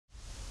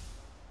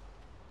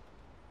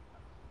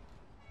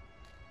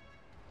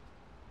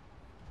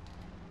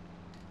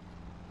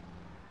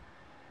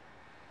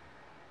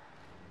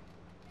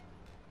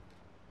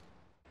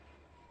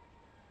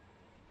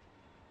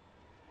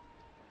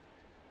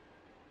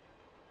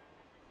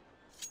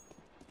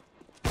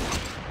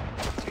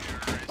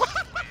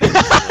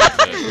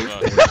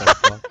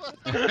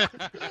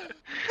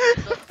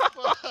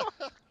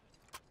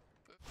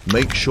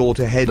make sure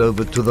to head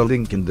over to the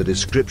link in the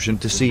description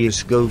to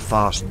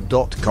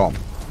csgofast.com.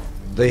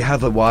 They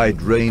have a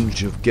wide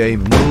range of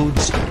game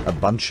modes, a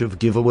bunch of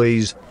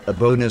giveaways, a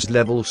bonus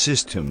level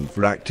system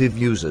for active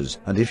users,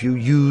 and if you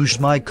use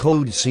my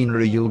code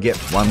Scenery you'll get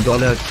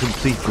 $1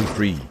 completely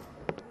free.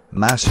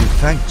 Massive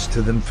thanks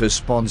to them for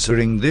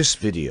sponsoring this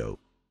video.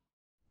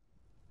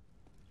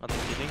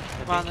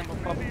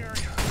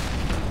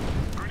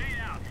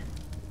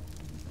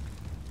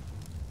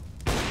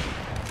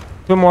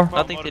 Two more.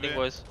 Nothing kidding,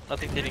 boys.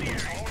 Nothing kidding.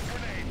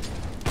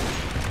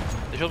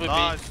 They should be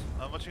Nice.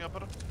 I'm watching up.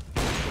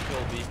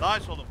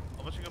 Nice oğlum.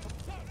 I'm watching up.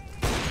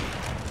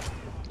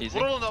 Easy.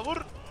 Vur oğlum da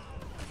vur.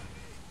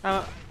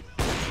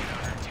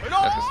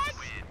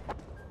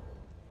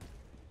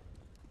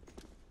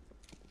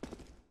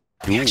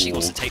 He actually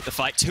wants to take the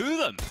fight to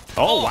them.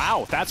 Oh,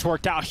 wow. That's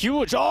worked out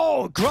huge.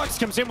 Oh, Grux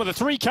comes in with a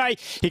 3K.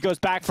 He goes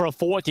back for a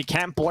 4th. You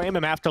can't blame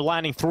him after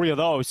landing 3 of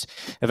those.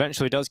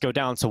 Eventually does go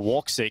down to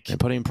woxic and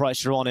putting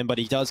pressure on him, but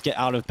he does get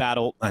out of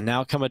battle. And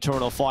now come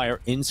Eternal Fire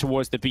in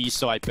towards the B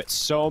side. But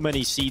so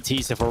many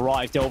CTs have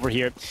arrived over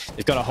here.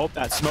 They've got to hope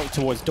that smoke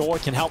towards door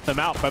can help them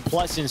out. But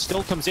Blessin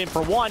still comes in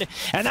for 1.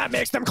 And that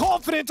makes them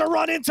confident to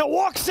run into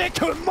woxic,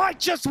 who might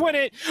just win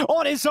it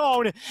on his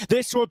own.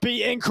 This would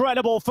be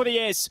incredible for the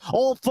Ace.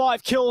 All 5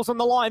 kills on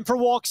the line for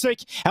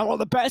woxic, and one of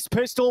the best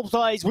pistol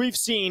plays we've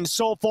seen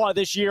so far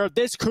this year.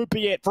 This could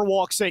be it for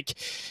woxic.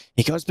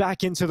 He goes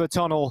back into the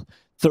tunnel.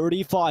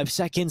 35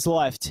 seconds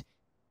left.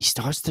 He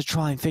starts to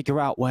try and figure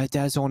out where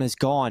Dezon has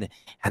gone,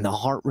 and the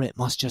heart rate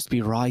must just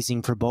be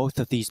rising for both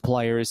of these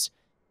players.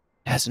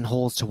 Dezon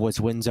holds towards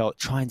window,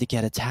 trying to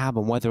get a tab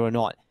on whether or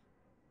not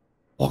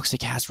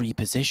woxic has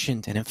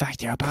repositioned, and in fact,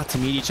 they're about to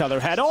meet each other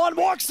head on.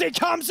 woxic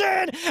comes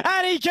in,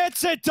 and he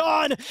gets it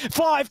done!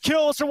 5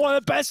 kills for one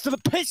of the best of the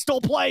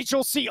pistol plays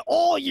you'll see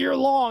all year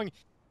long.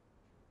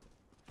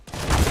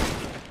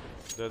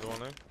 Dead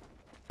one, eh?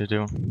 You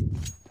do.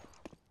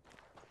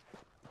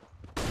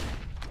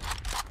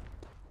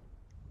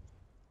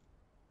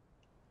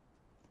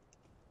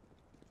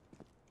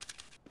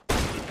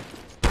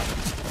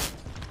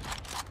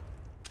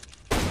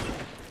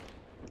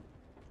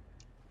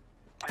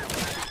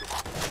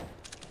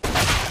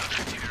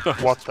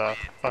 What the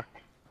fuck?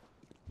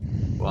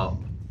 Wow.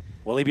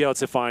 Will he be able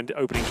to find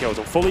opening kills?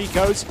 On full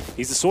ecos,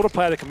 he's the sort of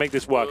player that can make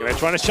this work, and they're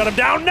trying to shut him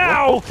down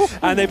now!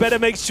 And they better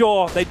make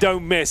sure they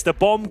don't miss. The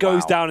bomb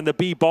goes down in the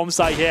B bomb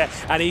site here,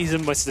 and he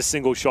hasn't missed a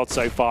single shot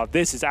so far.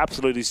 This is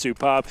absolutely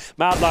superb.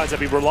 Mad Lions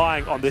have been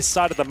relying on this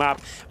side of the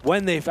map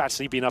when they've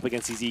actually been up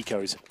against these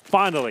ecos.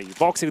 Finally,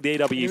 voxic with the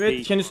AWP.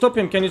 Wait, can you stop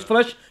him? Can you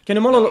flash? Can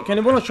you mono short? Can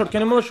you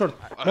mono short?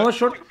 Mono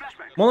short?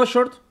 Mono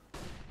short?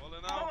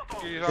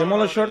 Yeah,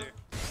 mono short.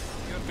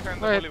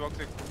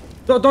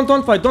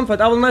 Don't fight, don't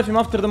fight. I will knife him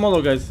after the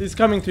molo, guys. He's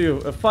coming to you.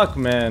 Fuck,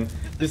 man.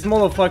 This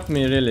molo fucked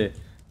me, really.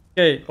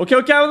 Okay,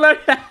 I will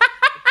knife.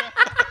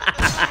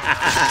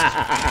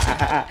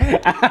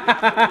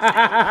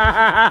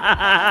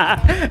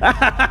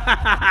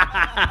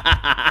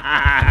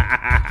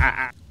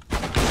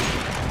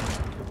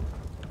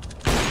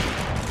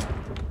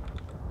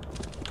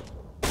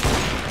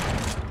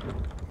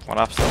 One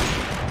up still.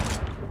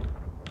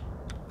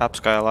 Up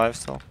Sky alive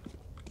still.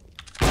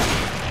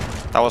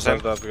 That was him.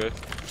 That's great.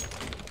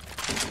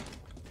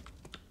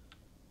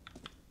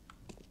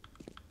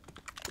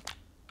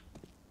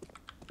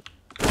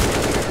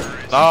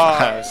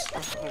 Nice.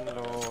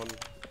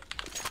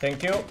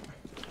 Thank you.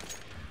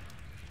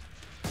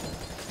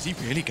 Is he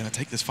really going to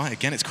take this fight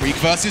again? It's Krieg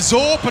versus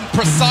Zorp, and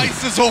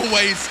precise as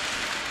always.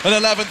 An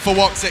 11th for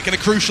woxic and a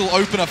crucial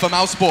opener for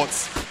Mouse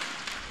Sports.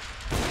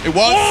 It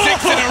was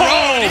 6 in a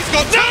row, and he's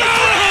got 2 in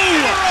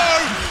a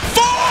row.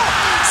 4!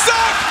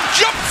 Zach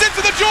jumps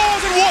into the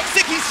jaws, and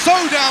woxic, he's so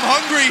damn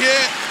hungry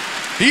here.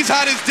 He's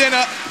had his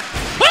dinner.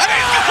 And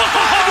he's got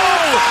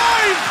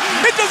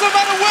 5! It doesn't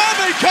matter where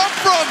they come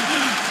from.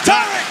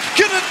 Tarek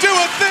couldn't do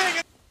a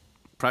thing.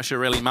 Pressure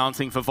really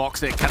mounting for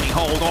woxic. Can he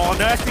hold on?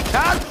 Yes, he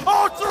can.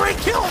 Oh, 3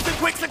 kills in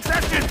quick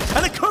succession.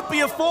 And it could be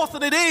a 4th,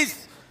 and it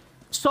is.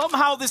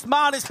 Somehow this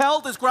man is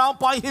held his ground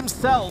by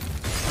himself.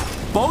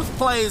 Both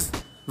players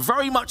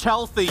very much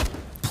healthy.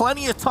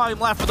 Plenty of time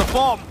left for the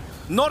bomb.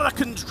 Not a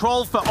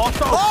control for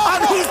Otto. Oh!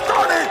 And he's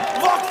done it!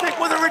 woxic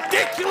with a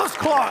ridiculous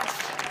clutch.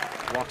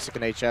 woxic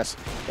and HS,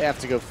 they have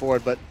to go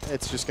forward, but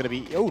it's just going to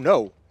be, oh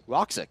no,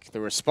 woxic,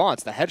 the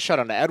response, the headshot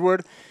on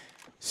Edward.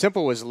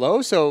 Simple was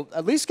low, so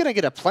at least going to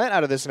get a plant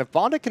out of this, and if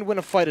Bonda can win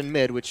a fight in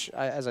mid, which,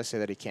 as I say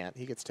that he can't,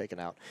 he gets taken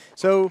out.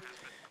 So,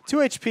 2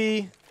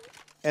 HP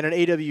and an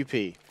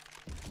AWP.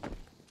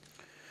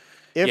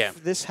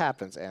 If this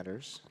happens,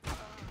 Anders.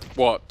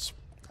 What?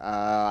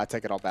 I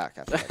take it all back.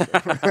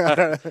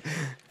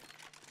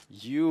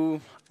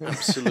 You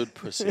absolute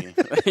pussy.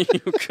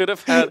 You could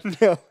have had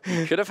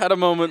you could have had a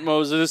moment,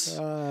 Moses.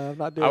 I'm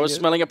not doing I was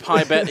smelling a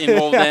pie bet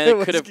involved there.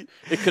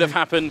 It could have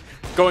happened.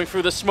 Going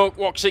through the smoke,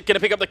 woxic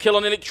gonna pick up the kill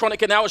on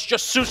Electronic, and now it's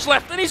just Zeus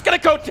left, and he's gonna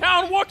go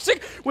down.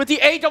 woxic with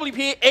the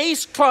AWP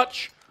ace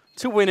clutch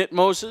to win it,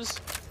 Moses.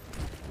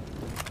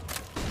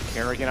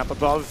 Kerrigan up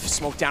above,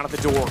 smoke down at the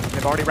door.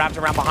 They've already wrapped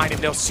around behind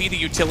him. They'll see the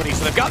utility,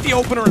 so they've got the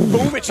opener, and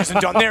Boomich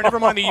isn't done there. Never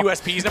mind the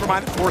USPs, never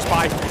mind the force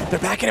buy. They're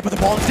backing it, but the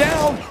ball's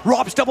down.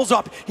 Robs doubles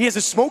up. He has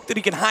a smoke that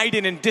he can hide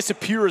in and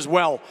disappear as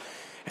well.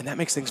 And that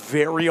makes things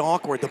very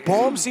awkward. The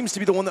bomb seems to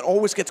be the one that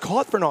always gets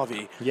caught for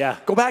Na'Vi. Yeah.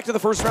 Go back to the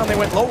first round, they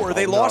went lower.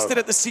 They lost it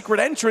at the secret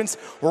entrance.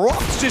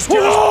 Rox just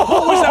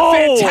pulls a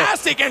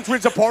fantastic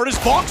entrance apart as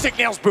Woxic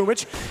nails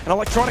Boomich. And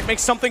Electronic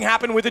makes something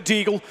happen with a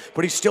deagle,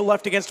 but he's still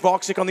left against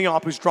Woxic on the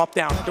op, who's dropped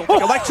down. I don't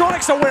think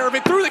Electronic's aware of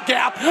it. Through the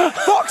gap,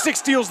 Woxic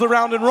steals the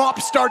round, and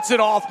Rop starts it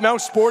off.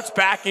 Mouse Sports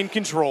back in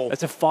control.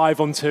 That's a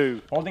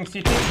 5-on-2. Holding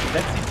CT.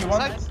 That's CT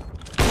one.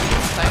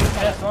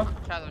 Yes, one.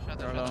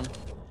 Shadow.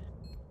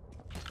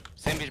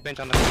 Same beach bench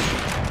on the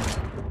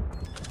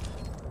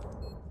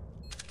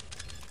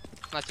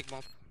plastic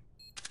bomb.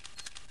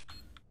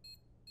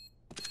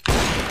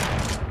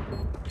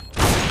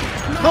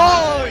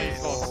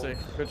 Nice!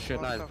 Good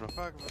shit. Nice,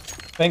 bro.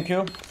 Thank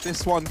you.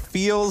 This one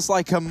feels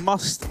like a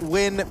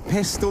must-win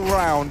pistol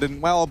round,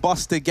 and well,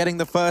 Buster getting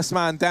the first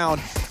man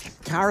down.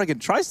 Kerrigan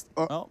tries.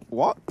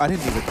 What? I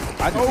didn't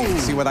even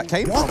see where that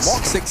came from.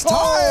 Woxic's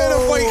tired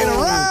of waiting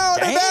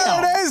around. And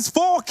there it is.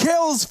 4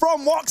 kills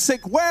from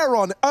Woxic. Where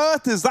on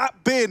earth has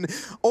that been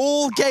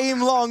all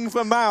game long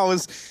for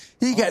Mouse?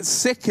 He gets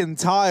sick and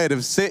tired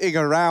of sitting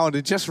around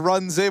and just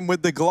runs in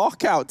with the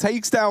Glock out.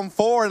 Takes down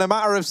 4 in a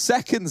matter of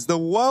seconds. The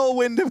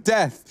whirlwind of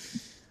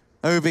death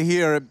over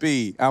here at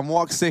B. And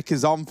Woxic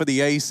is on for the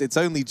ace. It's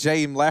only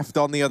James left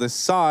on the other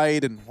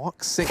side, and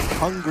Woxic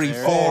hungry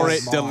for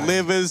it.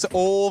 Delivers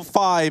all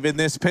 5 in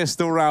this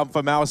pistol round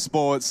for Mouse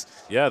Sports.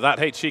 Yeah, that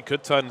HE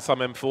could turn some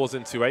M4s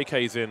into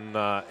AKs in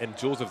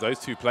duels of those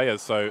two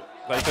players, so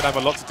they could have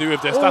a lot to do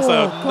with this. That's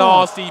a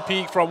nasty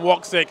peek from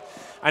Woxic.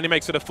 And he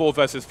makes it a 4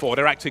 versus 4.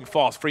 They're acting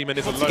fast. Freeman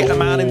is alone. To get a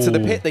man into the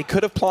pit, they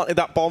could have planted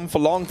that bomb for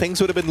long. Things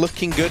would have been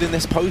looking good in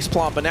this post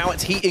plant, but now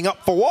it's heating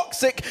up for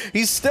Woxic.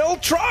 He's still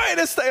trying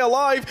to stay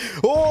alive.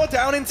 Oh,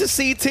 down into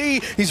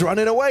CT. He's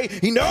running away.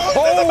 He knows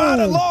there's a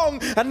man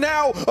along, and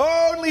now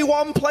only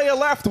 1 player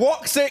left.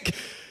 Woxic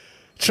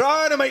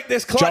trying to make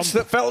this clutch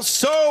that felt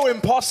so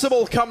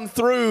impossible come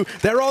through.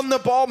 They're on the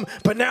bomb,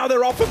 but now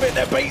they're off of it.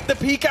 They bait the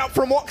peek out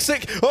from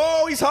Woxic.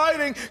 Oh, he's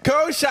hiding.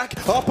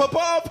 Koshak up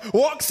above.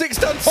 Woxic's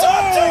done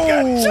such a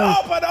good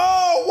job. And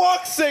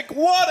Woxic,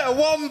 what a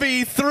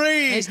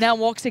 1v3. It's now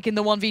Woxic in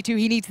the 1v2.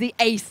 He needs the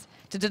ace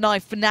to deny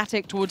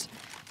Fnatic towards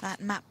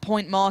that map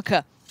point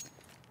marker.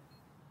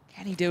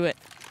 Can he do it?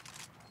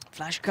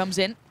 Flash comes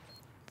in.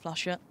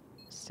 Flusher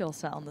still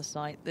sat on the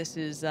site. This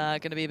is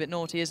going to be a bit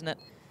naughty, isn't it?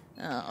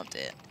 Oh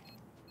dear.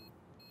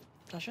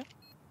 Flusher?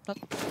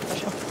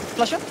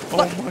 Flusher?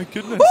 Oh my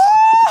goodness.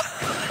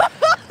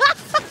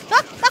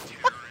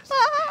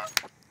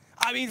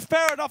 I mean,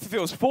 fair enough if it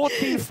was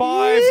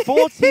 14-5,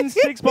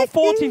 14-6, but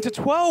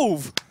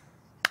 14-12.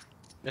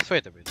 Let's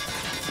wait a bit.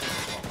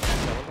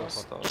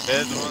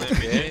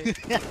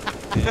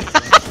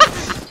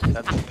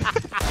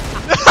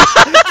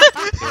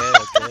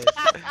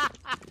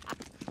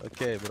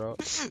 Okay, bro.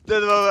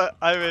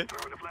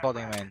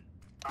 Holding main.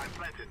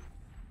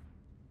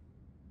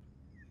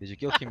 Did you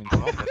kill him in the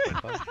office?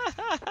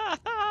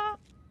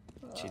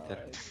 Cheater.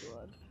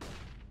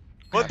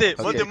 Modi.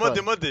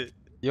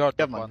 You are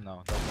top 1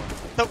 now.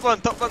 Top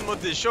one,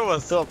 Modi. Show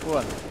us. Top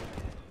 1.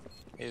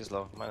 He is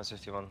low. Minus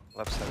 51.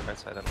 Left side, right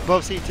side.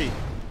 Above CT.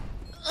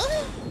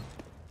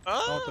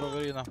 No,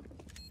 over you now.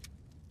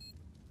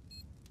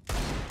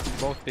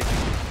 Both picking.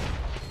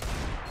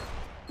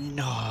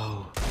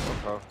 No.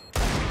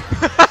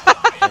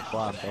 Top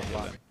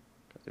 1.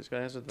 This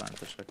guy has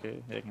advantage,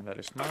 okay? Taking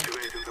very smart.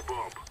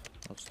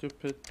 Not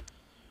stupid.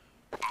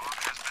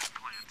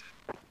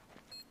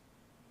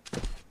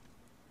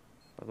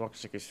 But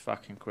Woxic is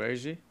fucking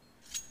crazy.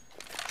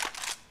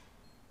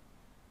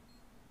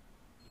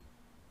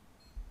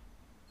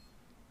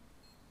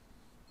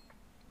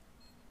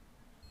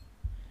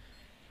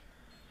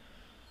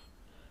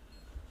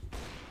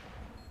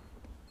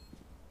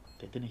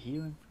 They didn't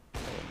hear him? Oh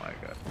my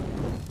god.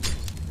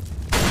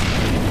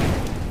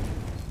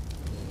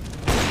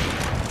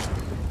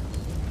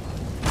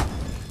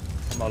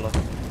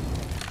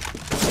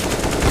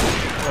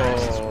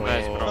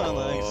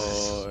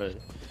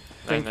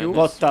 Thank you.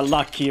 What a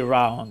lucky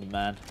round,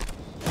 man.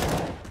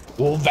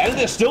 Well, Valde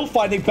is still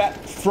fighting back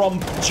from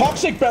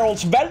toxic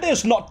barrels. Valde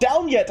is not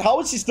down yet. How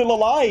is he still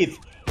alive?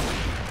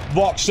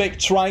 Woxic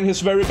trying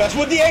his very best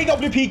with the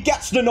AWP,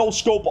 gets the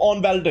no-scope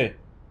on Valde.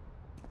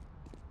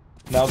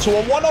 Now to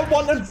a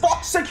 1-on-1 and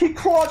Woxic, he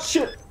clutched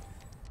it.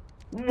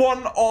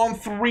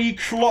 1-on-3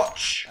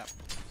 clutch.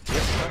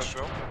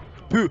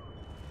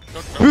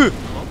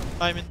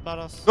 I'm in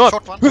Baras.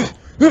 Short one.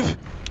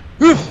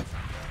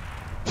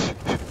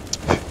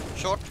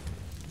 Short.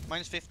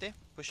 Minus 50.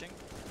 Pushing.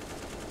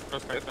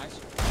 Nice.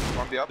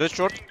 One be up. This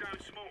short.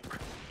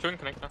 Twin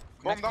connector.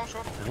 Bomb down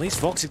short. At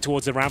least Woxic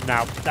towards the ramp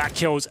now. That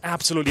kills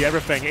absolutely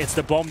everything. It's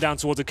the bomb down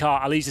towards the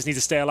car. At least just needs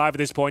to stay alive at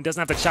this point.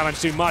 Doesn't have to challenge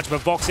too much, but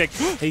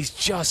Woxic, he's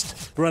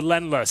just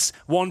relentless.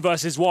 1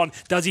 versus 1.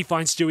 Does he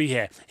find Stewie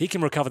here? He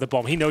can recover the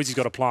bomb. He knows he's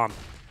got a plan.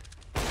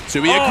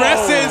 So he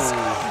aggresses,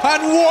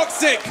 and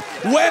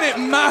woxic, when it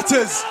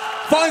matters,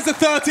 finds the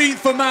 13th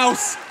for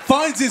Mouse,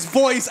 finds his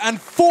voice,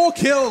 and 4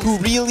 kills. Who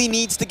really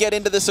needs to get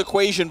into this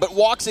equation, but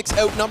woxic's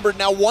outnumbered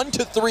now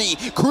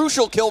 1-3.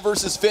 Crucial kill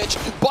versus Fitch.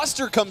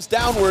 Buster comes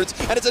downwards,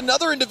 and it's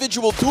another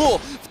individual duel.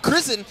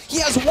 Krisen, he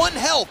has 1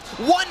 health.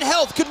 1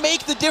 health could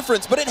make the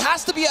difference, but it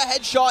has to be a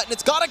headshot, and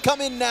it's got to come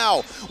in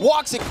now.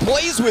 Woxic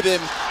plays with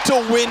him to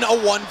win a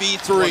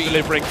 1v3.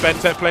 Delivering,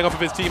 Bentep playing off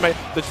of his teammate.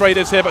 The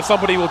trader's here, but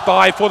somebody will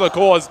die for the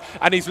cause,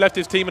 and he's left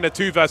his team in a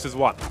 2 versus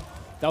 1.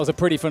 That was a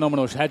pretty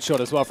phenomenal headshot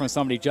as well from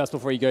somebody just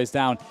before he goes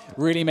down,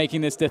 really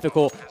making this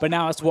difficult. But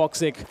now it's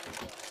woxic.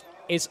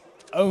 It's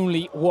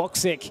only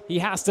woxic. He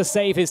has to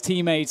save his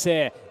teammates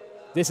here.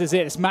 This is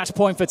it. It's match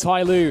point for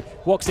Tyloo.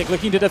 woxic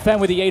looking to defend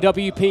with the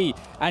AWP,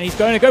 and he's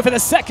going to go for the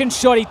second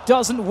shot. He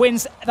doesn't win.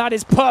 That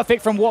is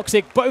perfect from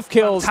woxic. Both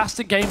kills.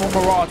 Fantastic game on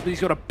Mirage, but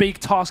he's got a big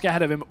task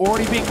ahead of him.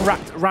 Already being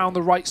wrapped around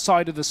the right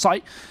side of the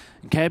site.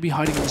 And Kirby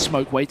hiding in the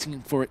smoke,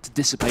 waiting for it to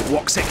dissipate.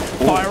 woxic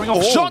firing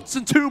off shots,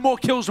 and 2 more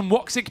kills from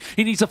woxic.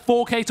 He needs a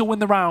 4K to win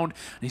the round,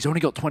 and he's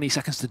only got 20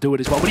 seconds to do it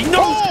as well. But he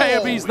knows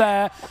KB's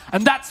there,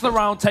 and that's the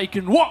round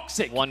taken.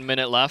 woxic. 1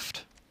 minute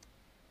left.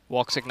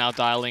 woxic now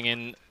dialing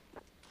in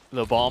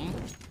the bomb.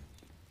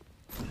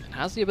 And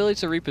has the ability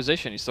to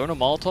reposition. He's thrown a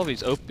Molotov,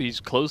 he's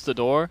closed the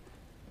door,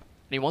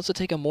 and he wants to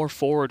take a more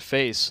forward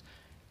face.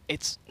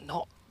 It's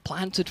not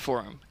planted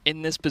for him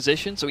in this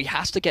position, so he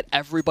has to get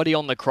everybody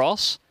on the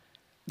cross.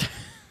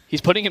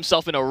 He's putting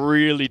himself in a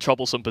really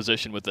troublesome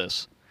position with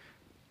this.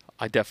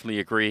 I definitely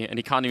agree, and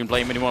he can't even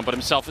blame anyone but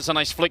himself. It's a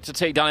nice flick to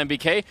take down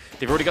MBK.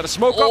 They've already got a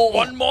smoke up.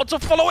 1 more to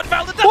follow it.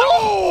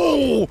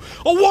 Oh!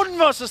 A 1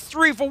 versus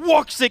 3 for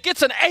woxic.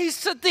 It's an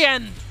ace at the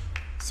end.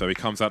 So he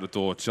comes out the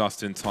door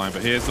just in time,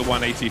 but here's the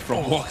 180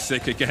 from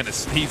woxic. Again, a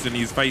sneeze and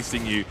he's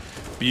facing you.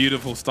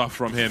 Beautiful stuff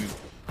from him.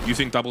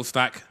 Using double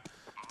stack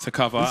to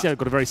cover. He's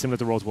got a very similar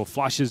to Roswell.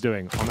 Flash is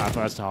doing on that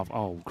first half.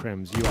 Oh,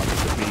 Crims, you are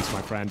just a beast,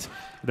 my friend.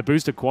 The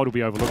boosted quad will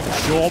be overlooked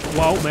for sure.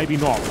 Well, maybe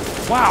not.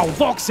 Wow,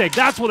 voxic,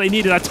 that's what they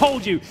needed. I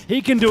told you,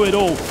 he can do it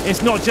all.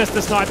 It's not just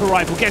the sniper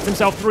rifle. Gets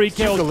himself 3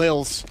 kills.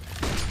 Galils.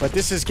 But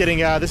this is getting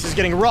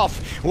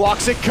rough.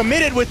 woxic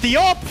committed with the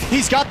up.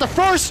 He's got the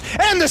first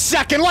and the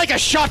second like a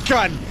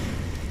shotgun.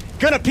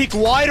 Gonna peek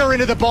wider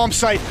into the bomb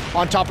site.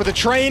 On top of the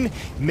train,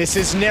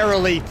 misses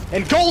narrowly.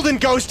 And Golden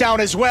goes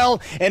down as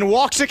well, and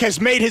woxic has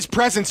made his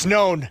presence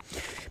known.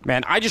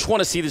 Man, I just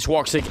want to see this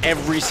woxic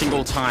every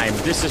single time.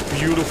 This is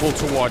beautiful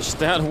to watch.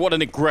 What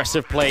an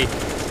aggressive play.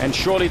 And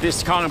surely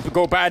this can't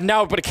go bad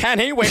now, but it can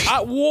anyway.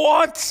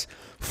 What?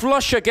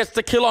 Flusher gets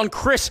the kill on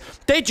Chris.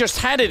 They just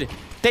had it.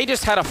 They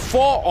just had a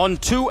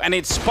 4-on-2, and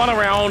it spun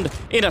around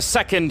in a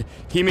second.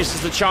 He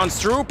misses the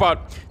chance through, but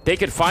they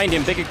could find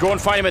him. They could go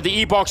and find him at the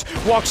E-box.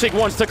 woxic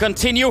wants to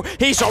continue.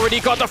 He's already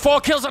got the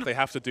 4 kills. They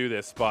have to do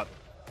this, but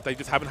they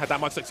just haven't had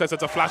that much success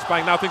as a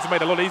flashbang. Now things are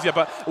made a lot easier,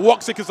 but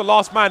woxic is the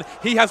last man.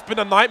 He has been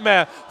a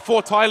nightmare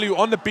for Tyloo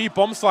on the B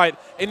bomb site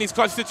in these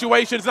clutch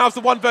situations. Now it's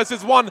the 1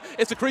 versus 1.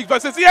 It's the Krieg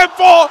versus the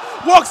M4.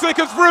 woxic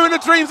has ruined the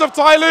dreams of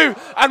Tyloo,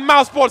 and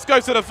Mousesports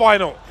goes to the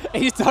final.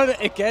 He's done it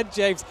again,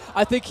 James.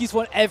 I think he's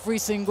won every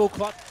single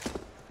clutch.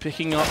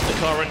 Picking up the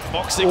current.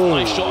 woxic,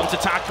 nice shot onto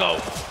Taco.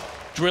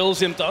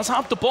 Drills him, does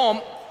have the bomb,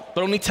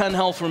 but only 10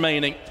 health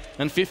remaining,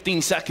 and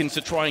 15 seconds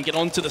to try and get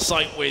onto the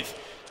site with.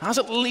 Has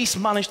at least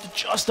managed to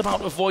just about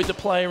avoid the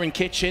player in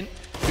Kitchen,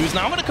 who's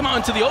now going to come out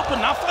into the open.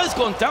 Now Fire's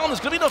gone down. There's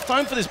going to be enough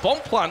time for this bomb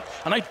plant,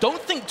 and I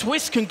don't think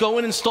Twist can go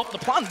in and stop the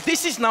plant.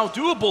 This is now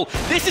doable.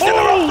 This is in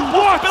the realm of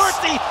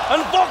possibility,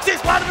 and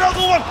woxic's landed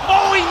another one.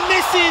 Oh, he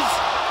misses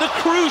the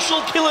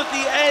crucial kill at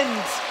the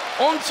end.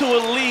 Onto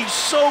a lead,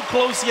 so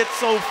close yet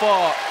so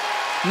far.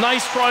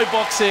 Nice try,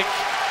 woxic.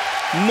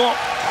 Not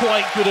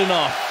quite good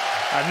enough.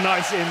 A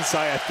nice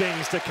insight of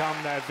things to come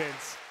there,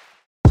 Vince.